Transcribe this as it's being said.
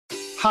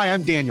Hi,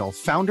 I'm Daniel,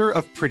 founder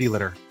of Pretty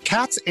Litter.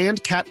 Cats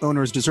and cat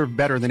owners deserve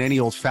better than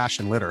any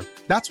old-fashioned litter.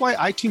 That's why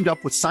I teamed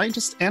up with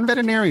scientists and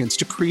veterinarians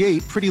to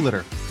create Pretty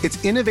Litter.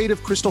 Its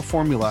innovative crystal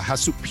formula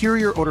has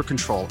superior odor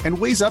control and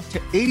weighs up to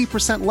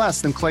 80%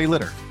 less than clay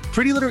litter.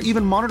 Pretty Litter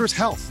even monitors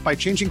health by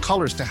changing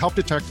colors to help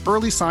detect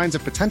early signs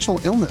of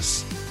potential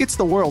illness. It's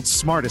the world's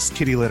smartest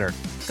kitty litter.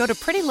 Go to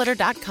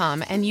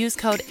prettylitter.com and use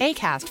code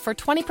ACAST for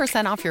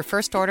 20% off your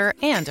first order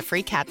and a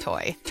free cat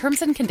toy.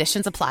 Terms and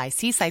conditions apply.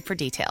 See site for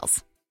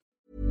details.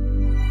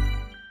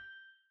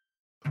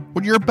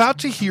 What you're about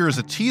to hear is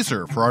a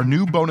teaser for our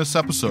new bonus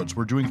episodes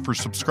we're doing for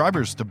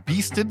subscribers to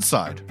Beast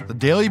Inside, the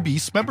Daily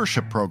Beast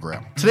membership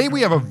program. Today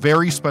we have a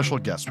very special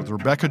guest with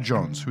Rebekah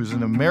Jones, who's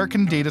an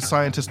American data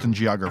scientist and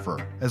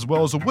geographer, as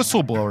well as a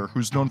whistleblower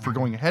who's known for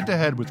going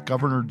head-to-head with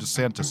Governor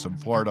DeSantis in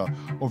Florida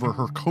over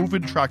her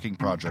COVID tracking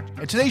project.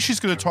 And today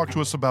she's going to talk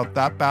to us about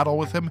that battle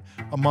with him,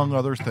 among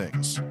other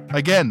things.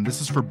 Again,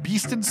 this is for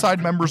Beast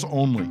Inside members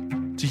only.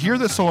 To hear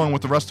this along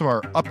with the rest of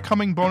our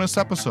upcoming bonus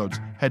episodes,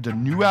 head to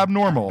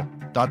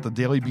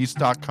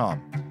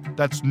newabnormal.thedailybeast.com.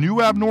 That's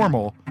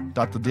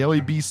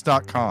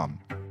newabnormal.thedailybeast.com.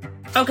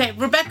 Okay,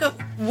 Rebekah,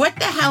 what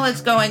the hell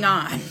is going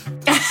on?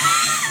 That's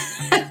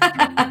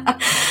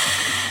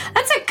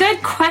a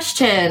good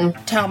question.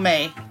 Tell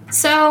me.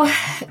 So,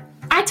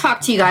 I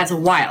talked to you guys a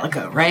while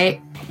ago, right?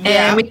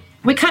 Yeah. And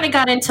we kind of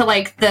got into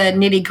like the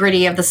nitty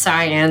gritty of the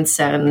science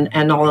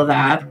and all of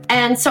that.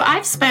 And so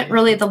I've spent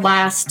really the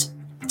last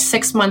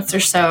 6 months or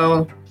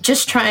so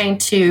just trying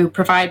to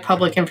provide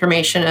public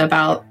information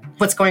about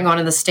what's going on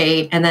in the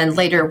state and then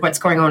later what's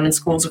going on in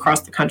schools across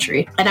the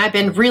country. And I've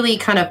been really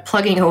kind of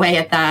plugging away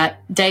at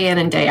that day in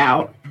and day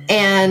out.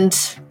 And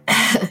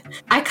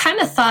I kind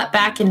of thought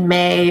back in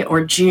May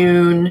or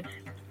June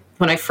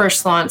when I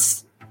first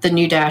launched the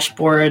new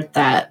dashboard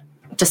that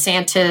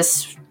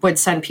DeSantis would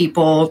send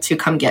people to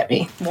come get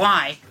me.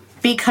 Why?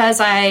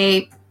 Because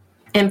I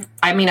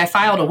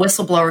filed a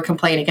whistleblower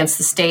complaint against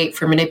the state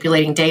for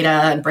manipulating data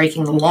and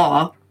breaking the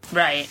law.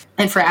 Right.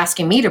 And for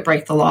asking me to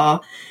break the law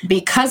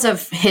because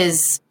of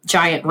his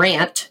giant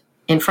rant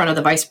in front of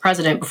the vice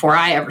president before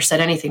I ever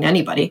said anything to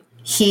anybody.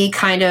 He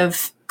kind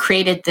of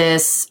created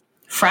this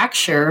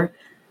fracture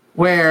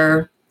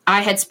where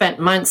I had spent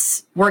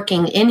months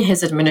working in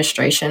his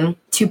administration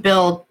to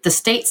build the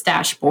state's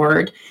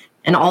dashboard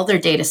and all their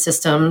data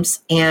systems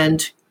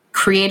and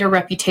create a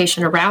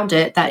reputation around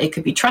it that it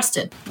could be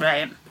trusted.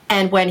 Right.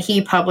 And when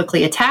he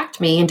publicly attacked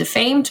me and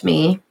defamed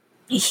me,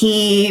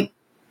 he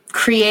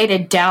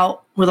created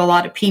doubt with a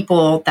lot of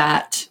people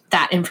that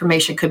that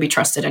information could be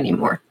trusted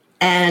anymore.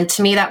 And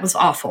to me, that was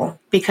awful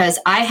because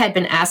I had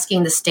been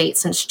asking the state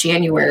since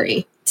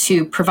January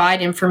to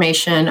provide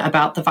information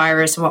about the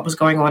virus and what was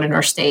going on in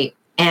our state.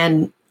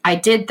 And I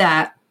did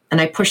that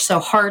and I pushed so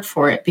hard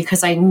for it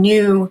because I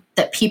knew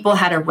that people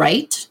had a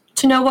right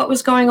to know what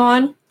was going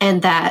on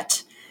and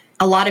that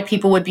a lot of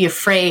people would be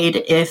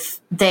afraid if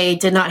they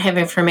did not have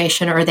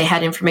information or they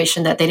had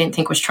information that they didn't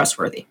think was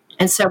trustworthy.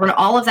 And so when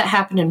all of that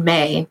happened in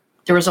May,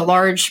 there was a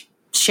large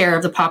share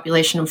of the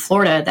population in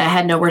Florida that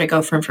had nowhere to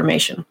go for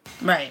information.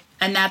 Right.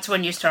 And that's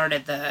when you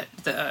started the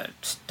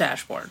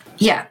dashboard.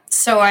 Yeah.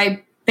 So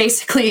I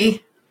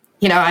basically,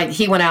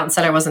 he went out and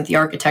said I wasn't the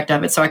architect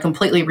of it. So I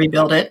completely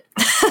rebuilt it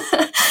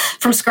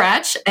from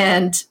scratch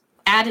and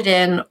added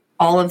in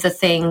all of the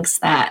things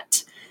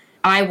that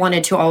I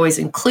wanted to always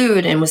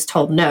include and was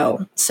told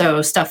no.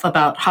 So stuff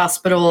about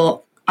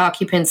hospital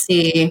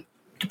occupancy,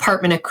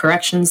 Department of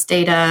Corrections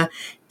data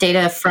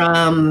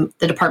from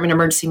the Department of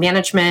Emergency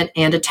Management,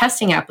 and a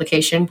testing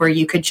application where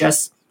you could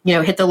just,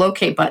 hit the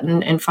locate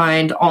button and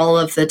find all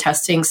of the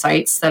testing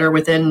sites that are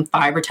within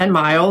 5 or 10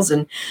 miles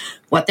and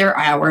what their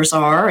hours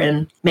are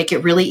and make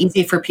it really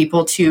easy for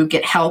people to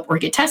get help or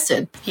get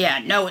tested. Yeah,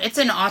 no, it's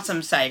an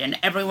awesome site and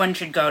everyone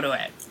should go to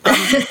it.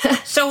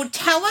 So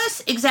tell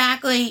us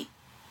exactly,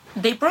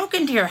 they broke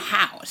into your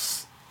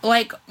house.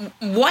 Like,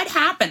 what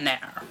happened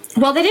there?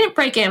 Well, they didn't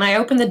break in. I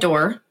opened the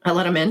door. I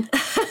let them in.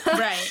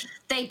 Right.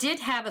 They did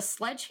have a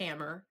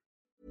sledgehammer.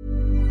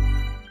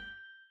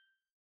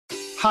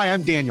 Hi,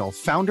 I'm Daniel,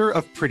 founder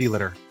of Pretty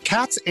Litter.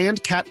 Cats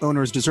and cat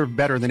owners deserve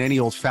better than any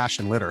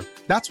old-fashioned litter.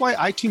 That's why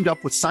I teamed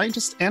up with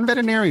scientists and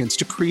veterinarians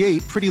to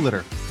create Pretty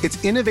Litter.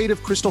 Its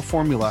innovative crystal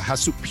formula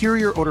has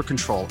superior odor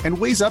control and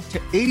weighs up to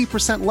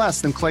 80%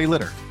 less than clay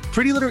litter.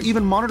 Pretty Litter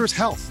even monitors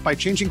health by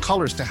changing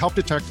colors to help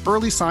detect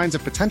early signs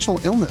of potential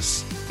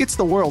illness. It's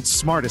the world's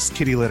smartest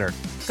kitty litter.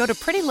 Go to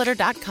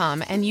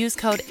prettylitter.com and use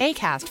code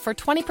ACAST for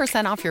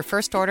 20% off your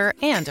first order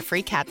and a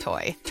free cat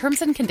toy.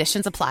 Terms and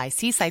conditions apply.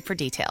 See site for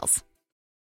details.